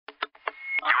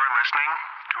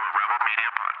listening to a Rebel Media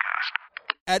podcast.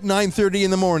 At 9:30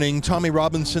 in the morning, Tommy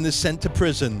Robinson is sent to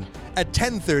prison. At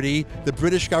 10:30, the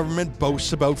British government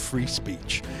boasts about free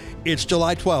speech. It's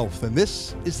July 12th, and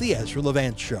this is the Ezra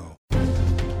Levant Show.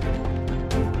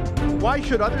 Why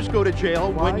should others go to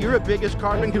jail when you're the biggest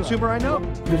carbon consumer I know?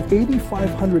 There's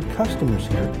 8,500 customers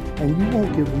here, and you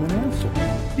won't give them an answer.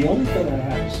 The only thing I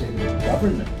have to say to the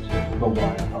government about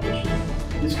why I publish it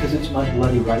is because it's my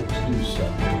bloody right to do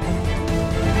so.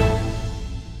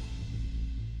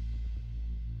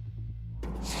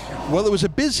 Well, it was a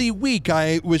busy week.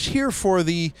 I was here for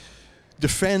the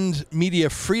Defend Media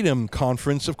Freedom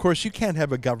Conference. Of course, you can't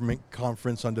have a government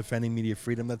conference on defending media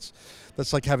freedom. That's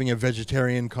like having a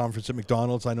vegetarian conference at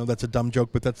McDonald's. I know that's a dumb joke,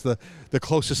 but that's the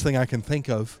closest thing I can think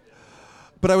of.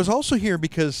 But I was also here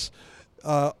because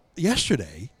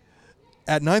yesterday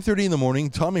at 9:30 in the morning,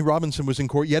 Tommy Robinson was in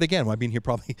court yet again. Well, I've been here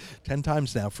probably 10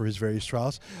 times now for his various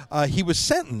trials. He was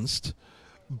sentenced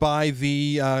by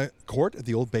the court at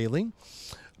the Old Bailey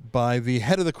by the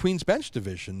head of the Queen's Bench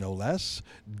Division, no less,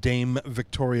 Dame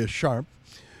Victoria Sharp,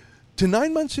 to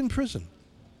 9 months in prison.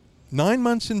 9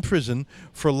 months in prison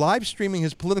for live streaming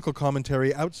his political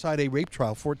commentary outside a rape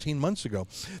trial 14 months ago.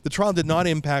 The trial did not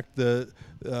impact his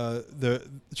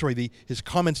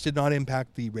comments did not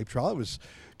impact the rape trial. It was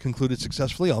concluded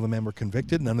successfully. All the men were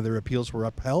convicted. None of their appeals were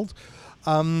upheld.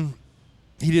 He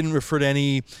didn't refer to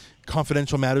any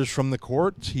confidential matters from the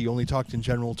court. He only talked in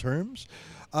general terms.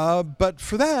 But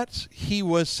for that, he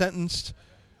was sentenced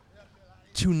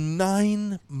to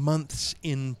 9 months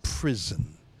in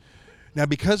prison. Now,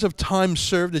 because of time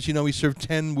served, as you know, he served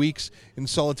 10 weeks in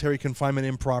solitary confinement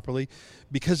improperly.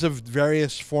 Because of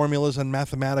various formulas and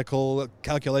mathematical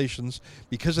calculations,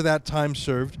 because of that time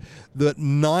served, the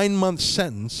 9-month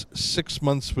sentence, 6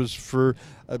 months was for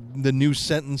the new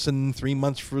sentence and 3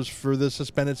 months was for the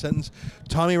suspended sentence,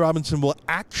 Tommy Robinson will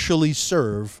actually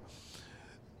serve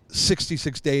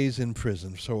 66 days in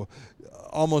prison, so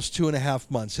almost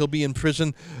 2.5 months. He'll be in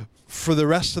prison for the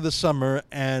rest of the summer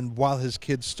and while his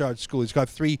kids start school. He's got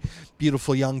 3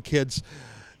 beautiful young kids.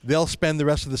 They'll spend the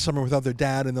rest of the summer without their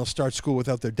dad, and they'll start school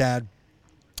without their dad.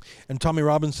 And Tommy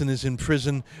Robinson is in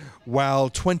prison while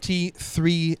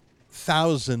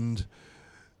 23,000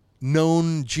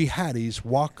 known jihadis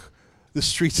walk the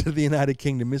streets of the United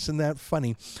Kingdom. Isn't that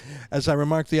funny? As I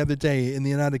remarked the other day, in the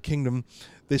United Kingdom,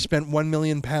 they spent £1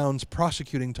 million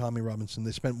prosecuting Tommy Robinson.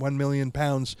 They spent £1 million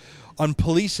on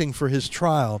policing for his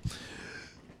trial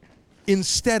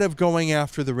instead of going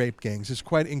after the rape gangs. It's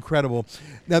quite incredible.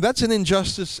 Now, that's an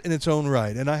injustice in its own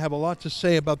right, and I have a lot to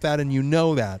say about that, and you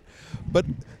know that. But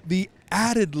the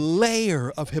added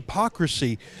layer of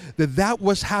hypocrisy that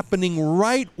was happening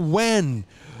right when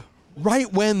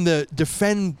the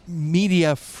Defend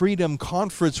Media Freedom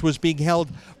Conference was being held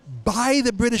by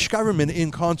the British government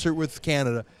in concert with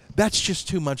Canada, that's just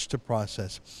too much to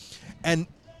process. And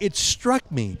it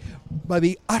struck me by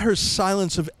the utter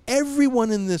silence of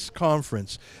everyone in this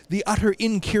conference, the utter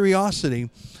incuriosity,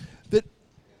 that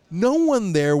no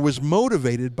one there was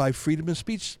motivated by freedom of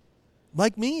speech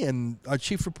like me and our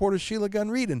chief reporter Sheila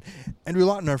Gunn-Reid and Andrew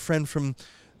Lawton, our friend from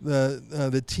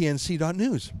the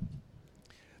TNC.news.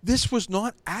 This was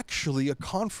not actually a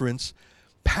conference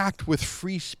packed with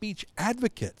free speech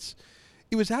advocates.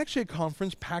 It was actually a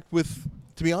conference packed with,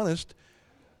 to be honest,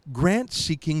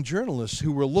 grant-seeking journalists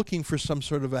who were looking for some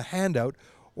sort of a handout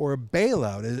or a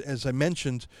bailout. As I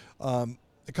mentioned a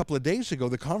couple of days ago,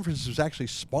 the conference was actually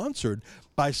sponsored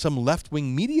by some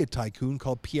left-wing media tycoon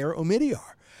called Pierre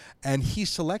Omidyar. And he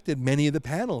selected many of the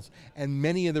panels, and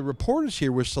many of the reporters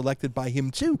here were selected by him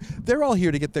too. They're all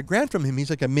here to get their grant from him. He's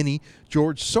like a mini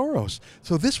George Soros.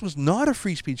 So this was not a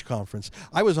free speech conference.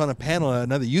 I was on a panel,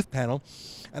 another youth panel,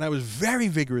 and I was very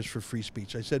vigorous for free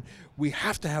speech. I said, we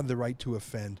have to have the right to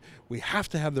offend. We have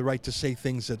to have the right to say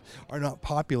things that are not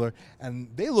popular. And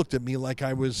they looked at me like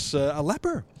I was a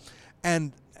leper.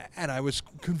 And I was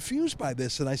confused by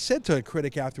this, and I said to a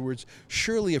critic afterwards,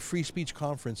 surely a free speech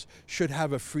conference should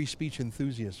have a free speech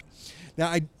enthusiast.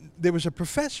 Now, there was a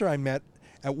professor I met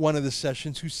at one of the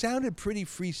sessions who sounded pretty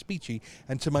free speechy,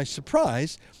 and to my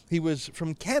surprise, he was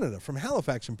from Canada, from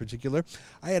Halifax in particular.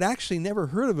 I had actually never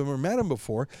heard of him or met him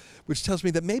before, which tells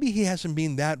me that maybe he hasn't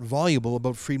been that voluble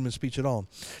about freedom of speech at all.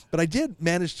 But I did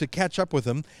manage to catch up with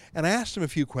him, and I asked him a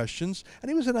few questions, and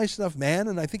he was a nice enough man,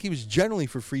 and I think he was generally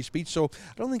for free speech, so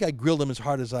I don't think I grilled him as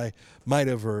hard as I might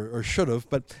have or should have.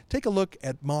 But take a look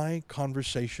at my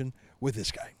conversation with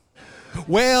this guy.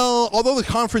 Well, although the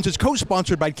conference is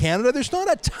co-sponsored by Canada, there's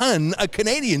not a ton of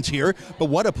Canadians here, but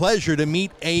what a pleasure to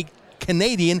meet a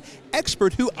Canadian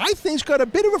expert who I think's got a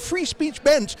bit of a free speech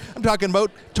bent. I'm talking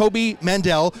about Toby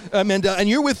Mandel, and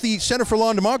you're with the Center for Law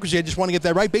and Democracy. I just want to get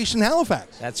that right, based in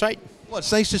Halifax. That's right. Well,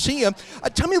 it's nice to see you.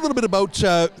 Tell me a little bit about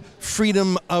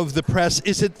freedom of the press.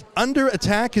 Is it under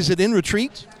attack? Is it in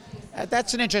retreat?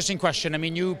 That's an interesting question. I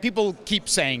mean, people keep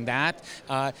saying that,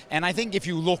 and I think if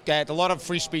you look at a lot of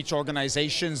free speech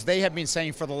organizations, they have been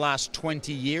saying for the last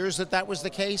 20 years that was the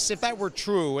case. If that were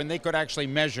true, and they could actually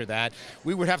measure that,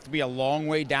 we would have to be a long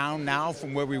way down now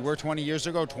from where we were 20 years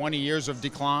ago, 20 years of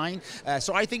decline.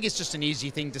 So I think it's just an easy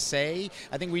thing to say.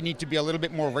 I think we need to be a little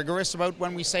bit more rigorous about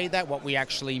when we say that, what we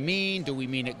actually mean. Do we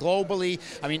mean it globally?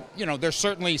 I mean, there's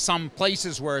certainly some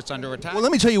places where it's under attack. Well,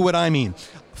 let me tell you what I mean.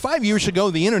 5 years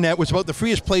ago, the internet was about the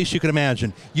freest place you could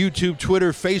imagine. YouTube,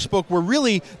 Twitter, Facebook were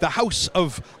really the house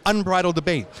of unbridled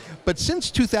debate. But since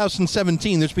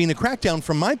 2017, there's been a crackdown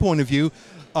from my point of view.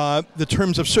 The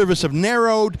terms of service have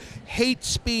narrowed, hate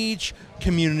speech,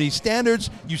 community standards,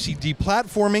 you see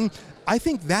deplatforming. I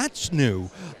think that's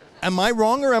new. Am I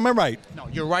wrong or am I right? No,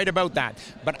 you're right about that.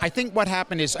 But I think what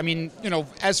happened is,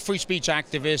 as free speech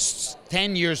activists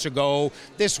 10 years ago,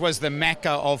 this was the mecca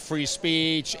of free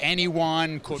speech.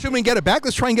 Anyone could... Should we get it back?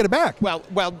 Let's try and get it back. Well,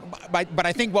 but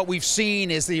I think what we've seen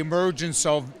is the emergence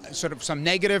of sort of some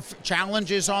negative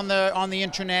challenges on the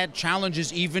internet,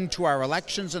 challenges even to our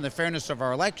elections and the fairness of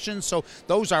our elections. So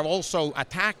those are also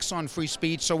attacks on free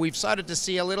speech. So we've started to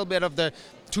see a little bit of the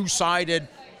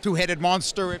two-headed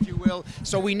monster, if you will.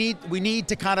 So we need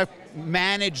to kind of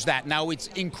manage that. Now, it's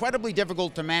incredibly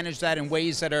difficult to manage that in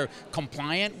ways that are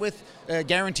compliant with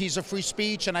guarantees of free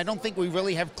speech, and I don't think we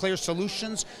really have clear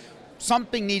solutions.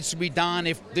 Something needs to be done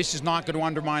if this is not going to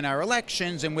undermine our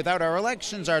elections, and without our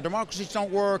elections, our democracies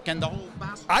don't work, and the whole...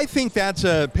 I think that's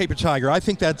a paper tiger. I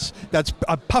think that's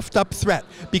a puffed up threat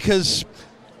because...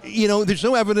 there's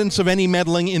no evidence of any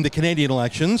meddling in the Canadian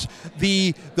elections.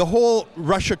 The whole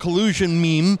Russia collusion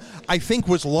meme, I think,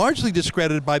 was largely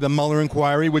discredited by the Mueller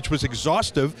inquiry, which was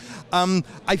exhaustive.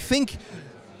 I think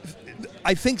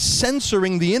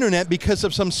censoring the internet because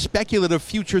of some speculative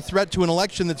future threat to an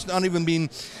election that's not even being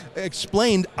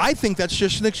explained, I think that's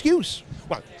just an excuse.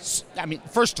 Well, I mean,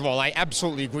 first of all, I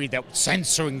absolutely agree that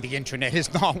censoring the internet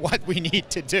is not what we need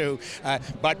to do.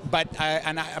 But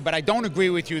I don't agree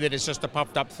with you that it's just a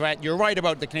puffed-up threat. You're right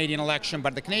about the Canadian election,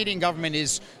 but the Canadian government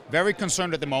is very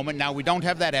concerned at the moment. Now, we don't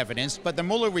have that evidence, but the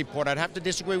Mueller report, I'd have to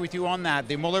disagree with you on that.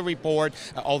 The Mueller report,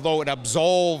 although it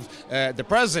absolved the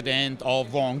president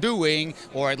of wrongdoing,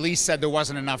 or at least said there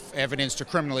wasn't enough evidence to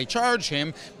criminally charge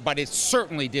him, but it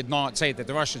certainly did not say that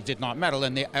the Russians did not meddle.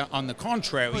 And on the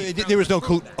contrary, there was no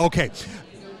clue. Okay.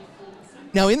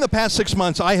 Now, in the past 6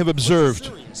 months, I have observed.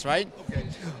 Serious, right? Okay.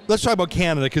 Let's talk about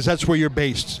Canada, because that's where you're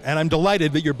based, and I'm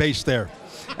delighted that you're based there.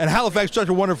 And Halifax is such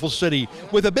a wonderful city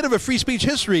with a bit of a free speech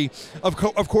history. Of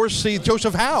course, see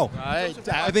Joseph Howe. Right.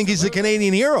 I think he's a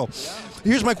Canadian hero.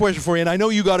 Here's my question for you, and I know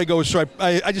you got to go, so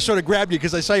I just sort of grabbed you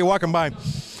because I saw you walking by.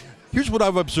 Here's what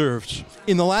I've observed.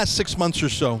 In the last 6 months or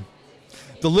so,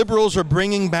 the Liberals are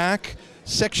bringing back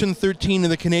Section 13 of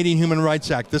the Canadian Human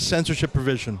Rights Act, the censorship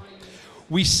provision.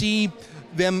 We see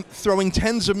them throwing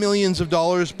tens of millions of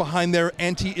dollars behind their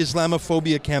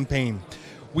anti-Islamophobia campaign.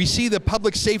 We see the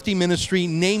Public Safety Ministry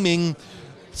naming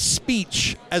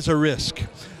speech as a risk.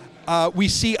 We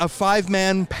see a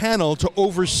 5-man panel to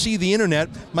oversee the internet.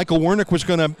 Michael Wernick was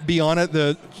going to be on it,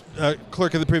 the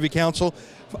clerk of the Privy Council.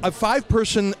 A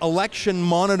 5-person election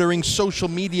monitoring social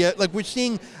media. Like, we're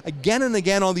seeing again and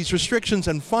again all these restrictions.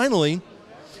 And finally,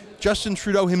 Justin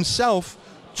Trudeau himself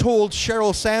told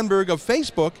Sheryl Sandberg of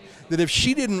Facebook that if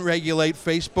she didn't regulate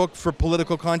Facebook for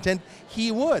political content,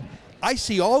 he would. I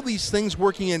see all these things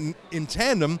working in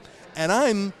tandem, and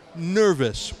I'm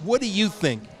nervous. What do you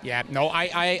think? Yeah, no,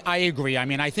 I agree. I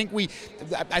mean, I think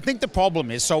the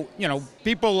problem is, so,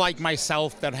 people like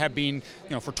myself that have been,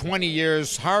 for 20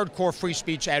 years, hardcore free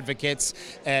speech advocates,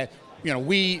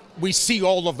 we see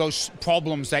all of those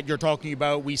problems that you're talking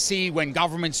about. We see when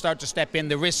governments start to step in,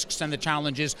 the risks and the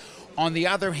challenges. On the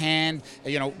other hand,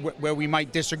 where we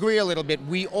might disagree a little bit,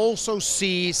 we also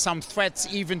see some threats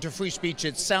even to free speech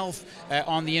itself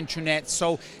on the internet.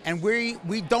 So, and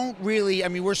we don't really,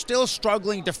 we're still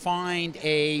struggling to find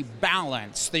a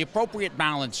balance, the appropriate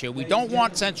balance here. We don't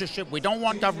want censorship. We don't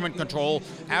want government control.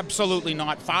 Absolutely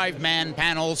not. 5-man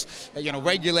panels,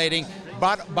 regulating.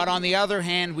 But on the other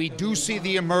hand, we do see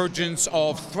the emergence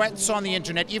of threats on the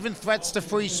internet, even threats to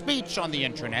free speech on the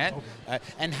internet.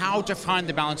 and how to find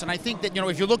the balance. And I think that,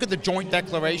 if you look at the joint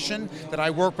declaration that I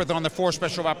work with on the 4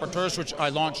 special rapporteurs, which I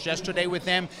launched yesterday with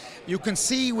them, you can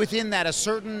see within that a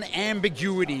certain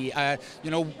ambiguity.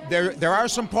 There are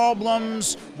some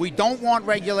problems. We don't want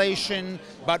regulation,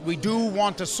 but we do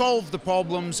want to solve the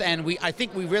problems, and I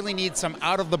think we really need some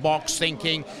out-of-the-box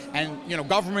thinking. And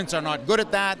governments are not good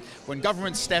at that. When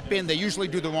governments step in, they usually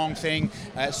do the wrong thing.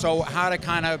 So how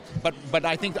to but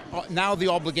I think now the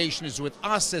obligation is with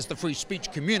us as the free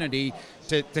speech community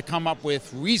to come up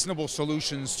with reasonable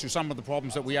solutions to some of the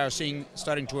problems that we are seeing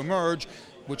starting to emerge,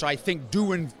 which I think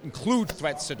do include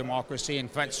threats to democracy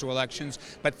and threats to elections,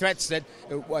 but threats that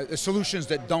solutions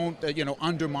that don't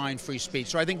undermine free speech.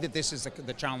 So I think that this is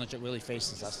the challenge that really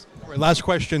faces us. Last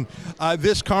question.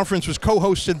 This conference was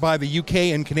co-hosted by the UK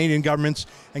and Canadian governments,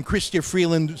 and Chrystia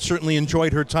Freeland certainly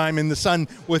enjoyed her time in the sun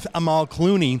with Amal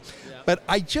Clooney. Yeah. But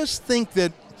I just think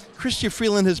that Chrystia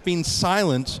Freeland has been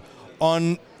silent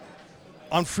on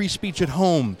free speech at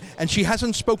home, and she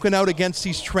hasn't spoken out against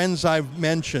these trends I've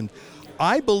mentioned.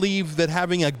 I believe that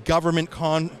having a government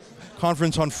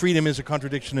conference on freedom is a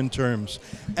contradiction in terms.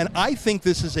 And I think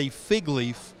this is a fig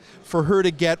leaf for her to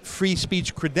get free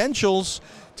speech credentials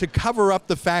to cover up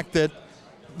the fact that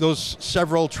those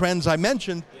several trends I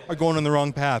mentioned are going on the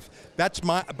wrong path.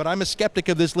 But I'm a skeptic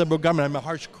of this Liberal government. I'm a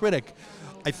harsh critic.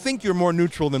 I think you're more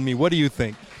neutral than me. What do you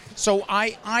think? So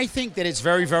I think that it's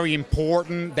very, very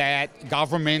important that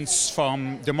governments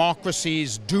from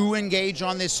democracies do engage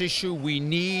on this issue. We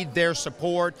need their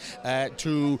support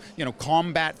to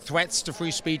combat threats to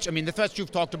free speech. I mean, the threats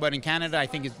you've talked about in Canada, I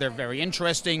think they're very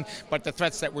interesting, but the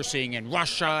threats that we're seeing in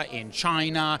Russia, in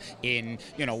China, in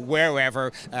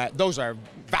wherever, those are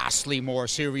vastly more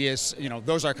serious.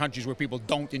 Those are countries where people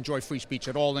don't enjoy free speech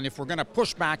at all. And if we're going to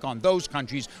push back on those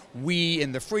countries, we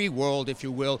in the free world, if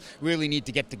you will, really need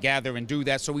to get together and do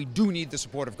that. So we do need the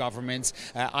support of governments.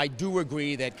 I do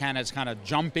agree that Canada's kind of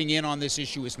jumping in on this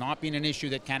issue. It's not been an issue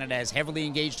that Canada has heavily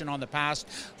engaged in on the past.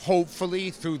 Hopefully,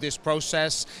 through this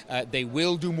process, they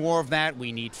will do more of that.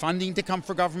 We need funding to come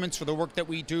for governments for the work that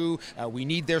we do. We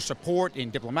need their support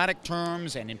in diplomatic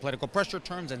terms and in political pressure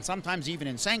terms and sometimes even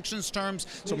in sanctions terms.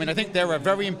 So, I think they're a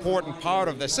very important part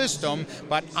of the system,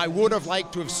 but I would have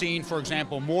liked to have seen, for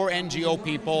example, more NGO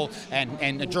people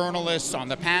and journalists on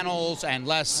the panels and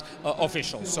less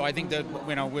officials. So I think that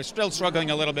we're still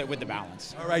struggling a little bit with the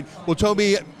balance. All right. Well,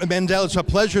 Toby Mendel, it's a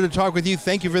pleasure to talk with you.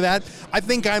 Thank you for that. I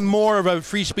think I'm more of a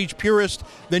free speech purist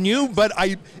than you, but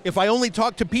if I only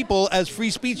talk to people as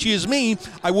free speechy as me,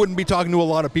 I wouldn't be talking to a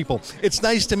lot of people. It's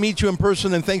nice to meet you in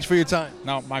person, and thanks for your time.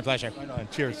 No, my pleasure. Right on.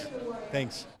 Cheers.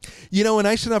 Thanks. A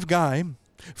nice enough guy.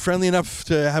 Friendly enough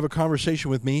to have a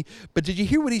conversation with me, but did you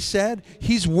hear what he said?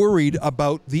 He's worried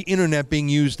about the internet being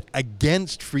used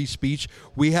against free speech.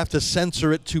 We have to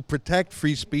censor it to protect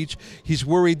free speech. He's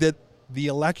worried that the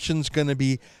election's going to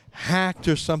be hacked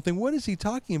or something. What is he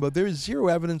talking about? There is zero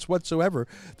evidence whatsoever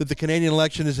that the Canadian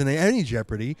election is in any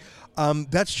jeopardy.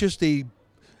 That's just a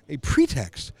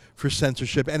pretext for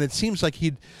censorship, and it seems like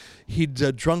he'd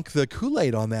drunk the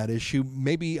Kool-Aid on that issue.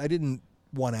 Maybe I didn't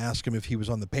want to ask him if he was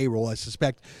on the payroll. I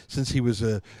suspect since he was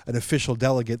an official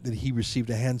delegate that he received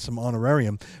a handsome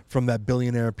honorarium from that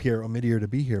billionaire Pierre Omidyar to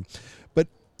be here. But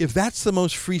if that's the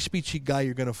most free speechy guy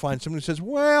you're going to find, someone who says,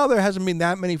 well, there hasn't been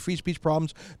that many free speech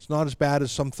problems, it's not as bad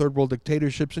as some third world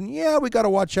dictatorships, and yeah, we got to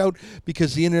watch out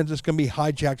because the internet is going to be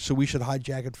hijacked, so we should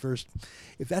hijack it first.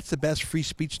 If that's the best free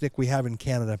speech nick we have in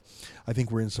Canada, I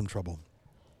think we're in some trouble.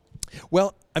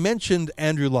 Well, I mentioned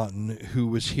Andrew Lawton, who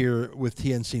was here with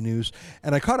TNC News,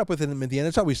 and I caught up with him at the end.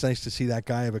 It's always nice to see that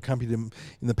guy. I've accompanied him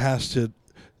in the past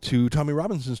to Tommy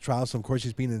Robinson's trials, and of course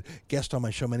he's been a guest on my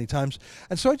show many times.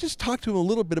 And so I just talked to him a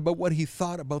little bit about what he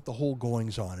thought about the whole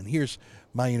goings-on, and here's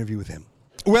my interview with him.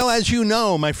 Well, as you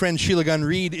know, my friend Sheila Gunn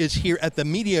Reid is here at the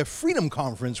Media Freedom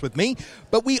Conference with me,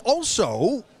 but we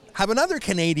also have another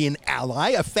Canadian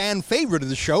ally, a fan favorite of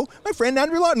the show, my friend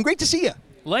Andrew Lawton. Great to see you.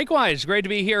 Likewise, great to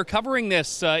be here covering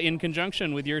this in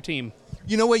conjunction with your team.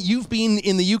 You know what? You've been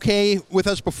in the UK with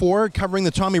us before covering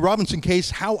the Tommy Robinson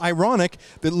case. How ironic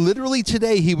that literally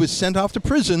today he was sent off to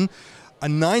prison, a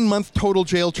 9-month total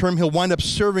jail term. He'll wind up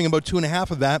serving about 2.5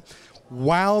 of that,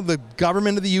 while the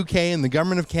government of the UK and the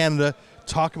government of Canada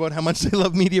talk about how much they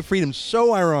love media freedom.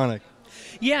 So ironic.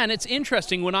 Yeah, and it's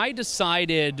interesting. When I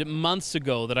decided months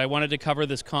ago that I wanted to cover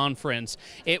this conference,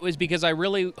 it was because I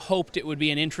really hoped it would be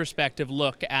an introspective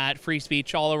look at free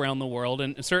speech all around the world,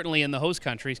 and certainly in the host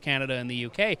countries, Canada and the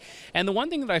UK. And the one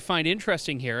thing that I find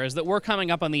interesting here is that we're coming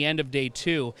up on the end of day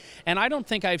 2, and I don't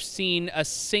think I've seen a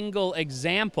single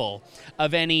example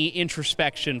of any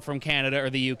introspection from Canada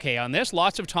or the UK on this.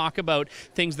 Lots of talk about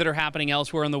things that are happening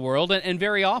elsewhere in the world, and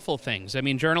very awful things. I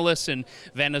mean, journalists in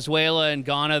Venezuela and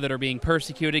Ghana that are being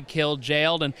persecuted, killed,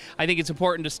 jailed, and I think it's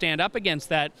important to stand up against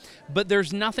that. But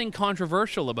there's nothing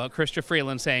controversial about Chrystia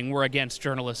Freeland saying we're against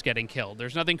journalists getting killed.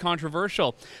 There's nothing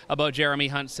controversial about Jeremy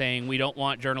Hunt saying we don't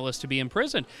want journalists to be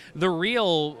imprisoned. The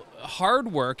real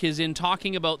hard work is in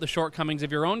talking about the shortcomings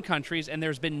of your own countries, and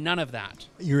there's been none of that.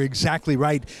 You're exactly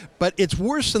right. But it's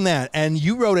worse than that. And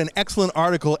you wrote an excellent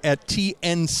article at tnc.news,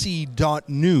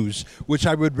 which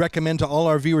I would recommend to all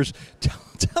our viewers.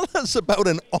 Tell us about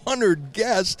an honored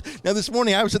guest. Now, this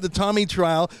morning I was at the Tommy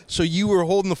trial, so you were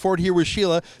holding the fort here with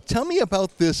Sheila. Tell me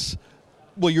about this,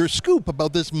 your scoop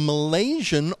about this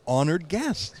Malaysian honored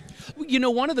guest. You know,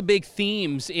 one of the big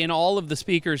themes in all of the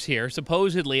speakers here,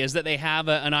 supposedly, is that they have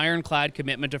an ironclad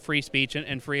commitment to free speech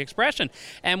and free expression.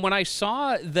 And when I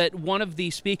saw that one of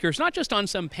the speakers, not just on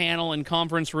some panel in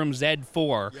conference room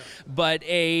Z4, but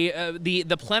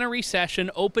the plenary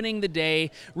session opening the day,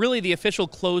 really the official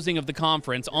closing of the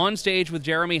conference, on stage with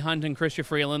Jeremy Hunt and Chrystia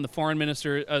Freeland, the foreign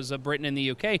minister of Britain and the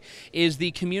UK, is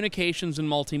the communications and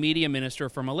multimedia minister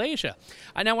for Malaysia.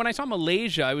 Now, when I saw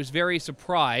Malaysia, I was very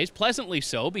surprised, pleasantly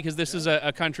so, because this is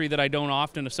a country that I don't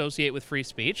often associate with free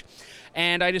speech.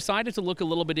 And I decided to look a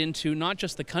little bit into not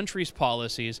just the country's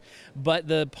policies, but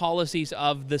the policies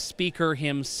of the speaker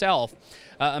himself,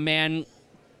 a man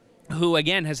who,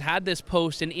 again, has had this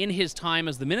post, and in his time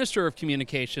as the Minister of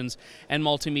Communications and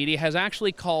Multimedia has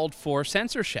actually called for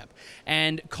censorship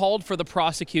and called for the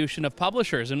prosecution of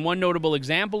publishers. And one notable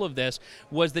example of this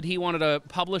was that he wanted a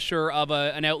publisher of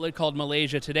an outlet called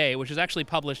Malaysia Today, which is actually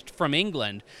published from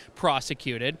England,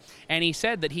 prosecuted. And he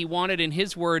said that he wanted, in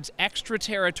his words,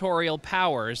 extraterritorial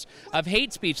powers of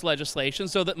hate speech legislation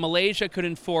so that Malaysia could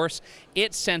enforce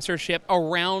its censorship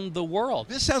around the world.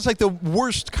 This sounds like the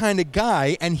worst kind of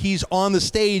guy, and he's on the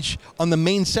stage on the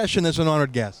main session as an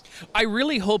honored guest. I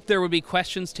really hope there would be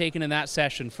questions taken in that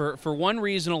session for one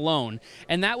reason alone,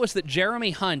 and that was that Jeremy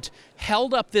Hunt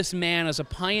held up this man as a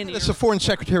pioneer. That's the Foreign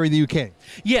Secretary of the UK.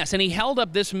 Yes, and he held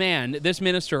up this man, this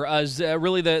minister, as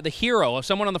really the hero of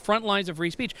someone on the front lines of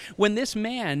free speech, when this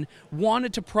man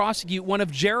wanted to prosecute one of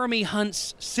Jeremy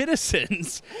Hunt's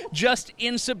citizens just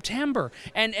in September.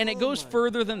 And it goes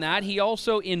further than that. He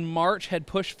also, in March, had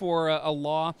pushed for a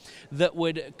law that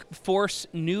would force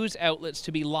news outlets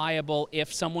to be liable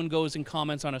if someone goes and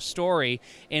comments on a story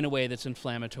in a way that's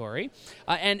inflammatory.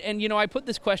 And you know, I put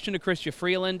this question to Chrystia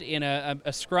Freeland in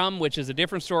a scrum, which is a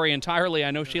different story entirely.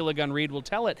 I know Sheila Gunn-Reid will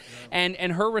tell it.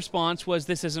 And her response was,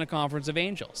 this isn't a conference of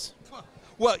angels.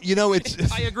 Well, you know,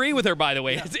 it's... I agree with her, by the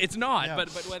way. It's not, but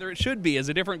whether it should be is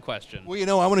a different question. Well, you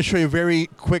know, I want to show you a very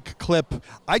quick clip.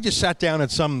 I just sat down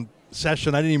at some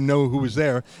session. I didn't even know who was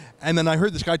there. And then I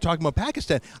heard this guy talking about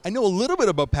Pakistan. I know a little bit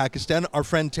about Pakistan. Our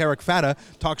friend Tariq Fatah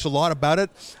talks a lot about it.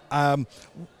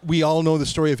 We all know the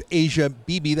story of Asia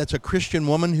Bibi. That's a Christian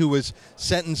woman who was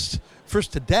sentenced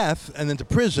first to death and then to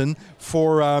prison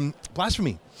for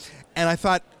blasphemy. And I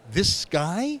thought, this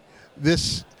guy,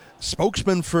 this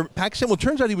spokesman for Pakistan, well, it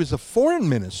turns out he was a foreign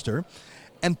minister,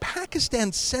 and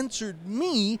Pakistan censored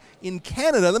me in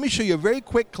Canada. Let me show you a very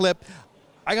quick clip.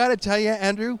 I got to tell you,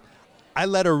 Andrew, I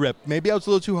let her rip. Maybe I was a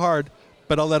little too hard,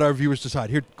 but I'll let our viewers decide.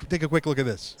 Here, take a quick look at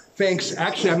this. Thanks.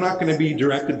 Actually, I'm not going to be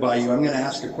directed by you. I'm going to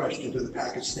ask a question to the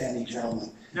Pakistani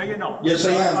gentleman. No, you're not. Yes,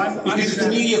 I am. Because it's a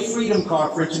media freedom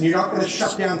conference, and you're not going to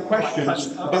shut down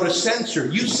questions about a censor.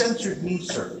 You censored me,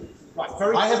 sir.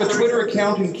 I have a Twitter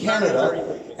account in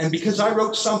Canada, and because I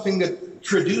wrote something that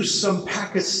traduced some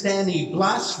Pakistani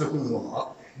blasphemy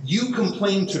law, you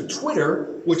complained to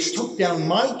Twitter, which took down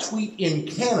my tweet in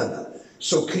Canada.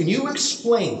 So can you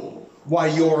explain why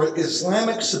your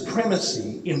Islamic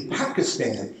supremacy in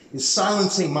Pakistan is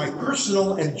silencing my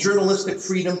personal and journalistic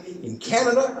freedom in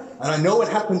Canada? And I know it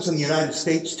happens in the United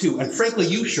States too. And frankly,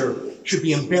 you sure should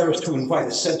be embarrassed to invite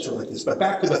a censor like this. But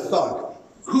back to the thug.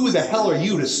 Who the hell are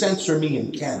you to censor me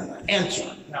in Canada?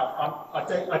 Answer. Now, I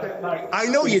don't like... I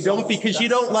know you don't, because you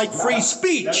don't like free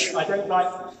speech. I don't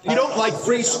like... You don't like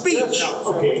free speech.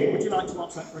 Okay, would you like to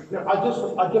answer that?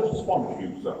 I just respond to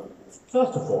you, sir.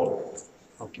 First of all,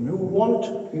 you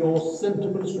want your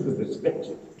sentiments to be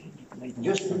respected.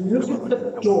 Just look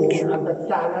at the tone and the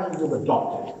talent you've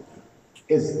adopted.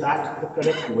 Is that the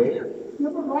correct way? You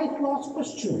have a right to ask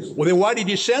questions. Well, then why did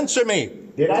you censor me?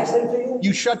 Did I censor you?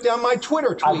 You shut down my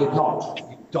Twitter I tweet. did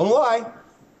not. Don't lie.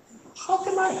 How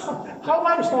am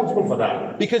I responsible for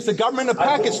that? Because the government of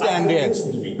Pakistan did.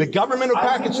 The government of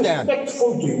Pakistan. I was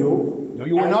respectful to you. No,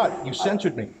 you were not. You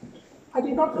censored me. I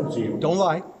did not censor you. Don't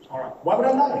lie. All right. Why would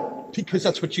I lie? Because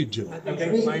that's what you do.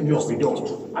 Okay, no, we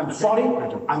don't. I'm sorry.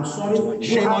 I'm sorry.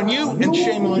 Shame on you and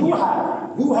shame on you.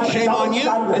 You have Shame on you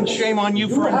standards. and shame on you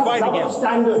for have inviting double him.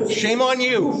 standards. Shame on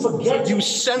you. You forget. You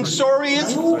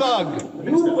censorious thug.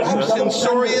 You have double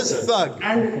Censorious standards. thug.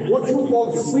 And what you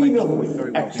call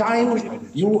freedom, at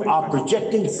times you are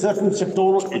projecting certain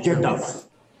sectoral agendas.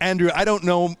 Andrew, I don't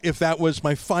know if that was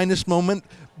my finest moment,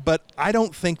 but I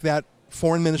don't think that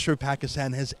foreign minister of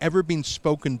Pakistan has ever been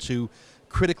spoken to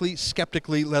critically,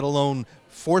 skeptically, let alone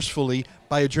forcefully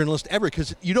by a journalist ever,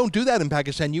 because you don't do that in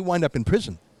Pakistan. You wind up in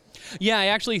prison. Yeah, I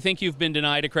actually think you've been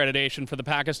denied accreditation for the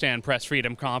Pakistan Press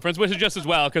Freedom Conference, which is just as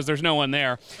well because there's no one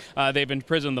there. They've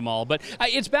imprisoned them all. But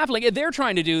it's baffling. They're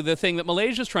trying to do the thing that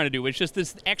Malaysia's trying to do, which is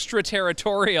this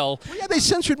extraterritorial. Well, yeah, they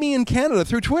censored me in Canada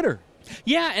through Twitter.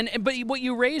 Yeah, but what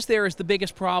you raised there is the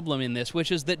biggest problem in this,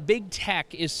 which is that big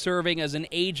tech is serving as an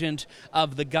agent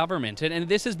of the government. And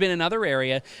this has been another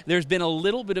area. There's been a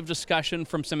little bit of discussion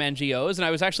from some NGOs, and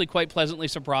I was actually quite pleasantly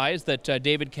surprised that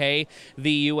David Kaye,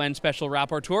 the UN Special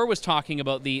Rapporteur, was talking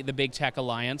about the big tech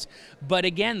alliance. But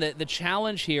again, the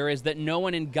challenge here is that no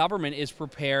one in government is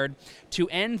prepared to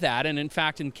end that. And in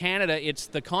fact, in Canada, it's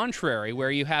the contrary,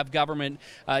 where you have government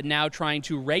now trying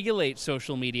to regulate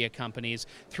social media companies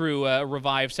through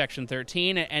Revive Section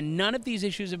 13, and none of these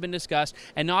issues have been discussed.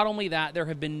 And not only that, there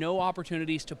have been no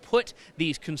opportunities to put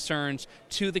these concerns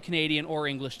to the Canadian or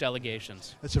English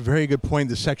delegations. That's a very good point,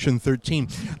 the Section 13.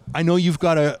 I know you've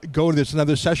got to go to this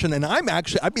another session, and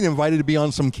I've been invited to be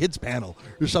on some kids panel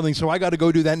or something, so I got to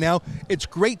go do that now. It's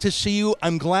great to see you.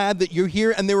 I'm glad that you're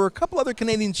here, and there were a couple other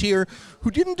Canadians here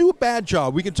who didn't do a bad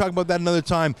job. We can talk about that another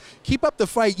time. Keep up the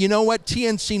fight. You know what,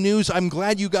 TNC News, I'm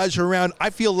glad you guys are around.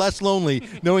 I feel less lonely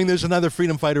knowing there's another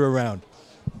freedom fighter around.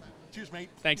 Cheers, mate.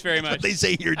 Thanks very much. That's what they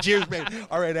say here. Cheers, mate.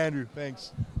 All right, Andrew,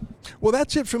 thanks. Well,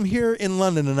 that's it from here in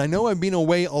London, and I know I've been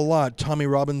away a lot. Tommy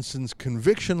Robinson's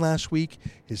conviction last week,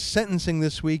 his sentencing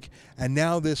this week, and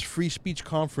now this free speech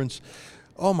conference.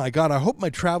 Oh my God, I hope my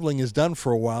traveling is done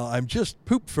for a while. I'm just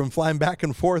pooped from flying back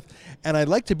and forth, and I'd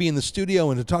like to be in the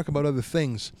studio and to talk about other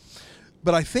things.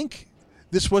 But I think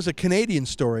this was a Canadian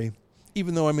story,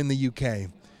 even though I'm in the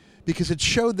UK, because it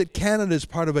showed that Canada is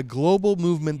part of a global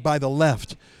movement by the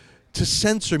left to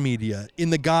censor media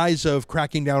in the guise of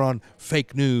cracking down on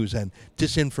fake news and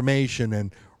disinformation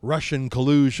and Russian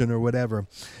collusion or whatever.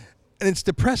 And it's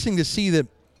depressing to see that,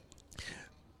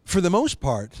 for the most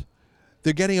part,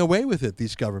 they're getting away with it,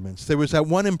 these governments. There was that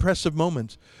one impressive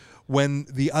moment when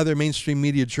the other mainstream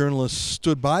media journalists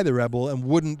stood by the rebel and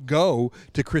wouldn't go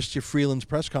to Chrystia Freeland's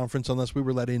press conference unless we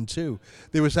were let in too.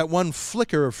 There was that one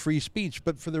flicker of free speech,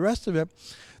 but for the rest of it,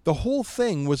 the whole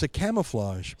thing was a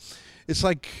camouflage. It's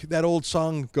like that old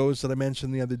song goes that I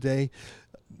mentioned the other day.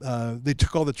 They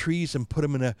took all the trees and put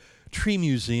them in a tree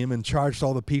museum and charged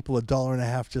all the people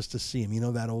 $1.50 just to see them. You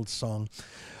know that old song?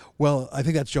 Well, I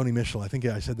think that's Joni Mitchell. I think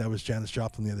I said that was Janis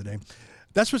Joplin the other day.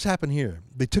 That's what's happened here.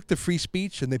 They took the free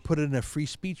speech and they put it in a free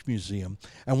speech museum.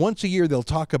 And once a year they'll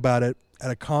talk about it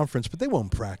at a conference, but they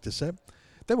won't practice it.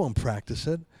 They won't practice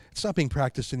it. It's not being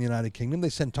practiced in the United Kingdom. They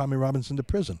sent Tommy Robinson to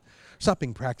prison. It's not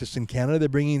being practiced in Canada. They're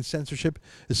bringing in censorship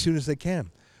as soon as they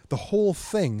can. The whole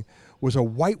thing was a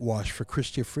whitewash for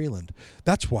Chrystia Freeland.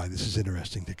 That's why this is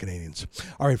interesting to Canadians.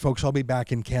 All right, folks, I'll be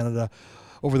back in Canada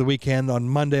over the weekend. On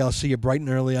Monday, I'll see you bright and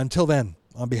early. Until then,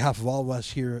 on behalf of all of us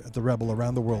here at The Rebel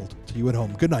around the world, to you at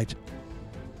home, good night.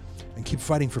 And keep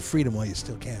fighting for freedom while you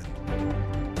still can.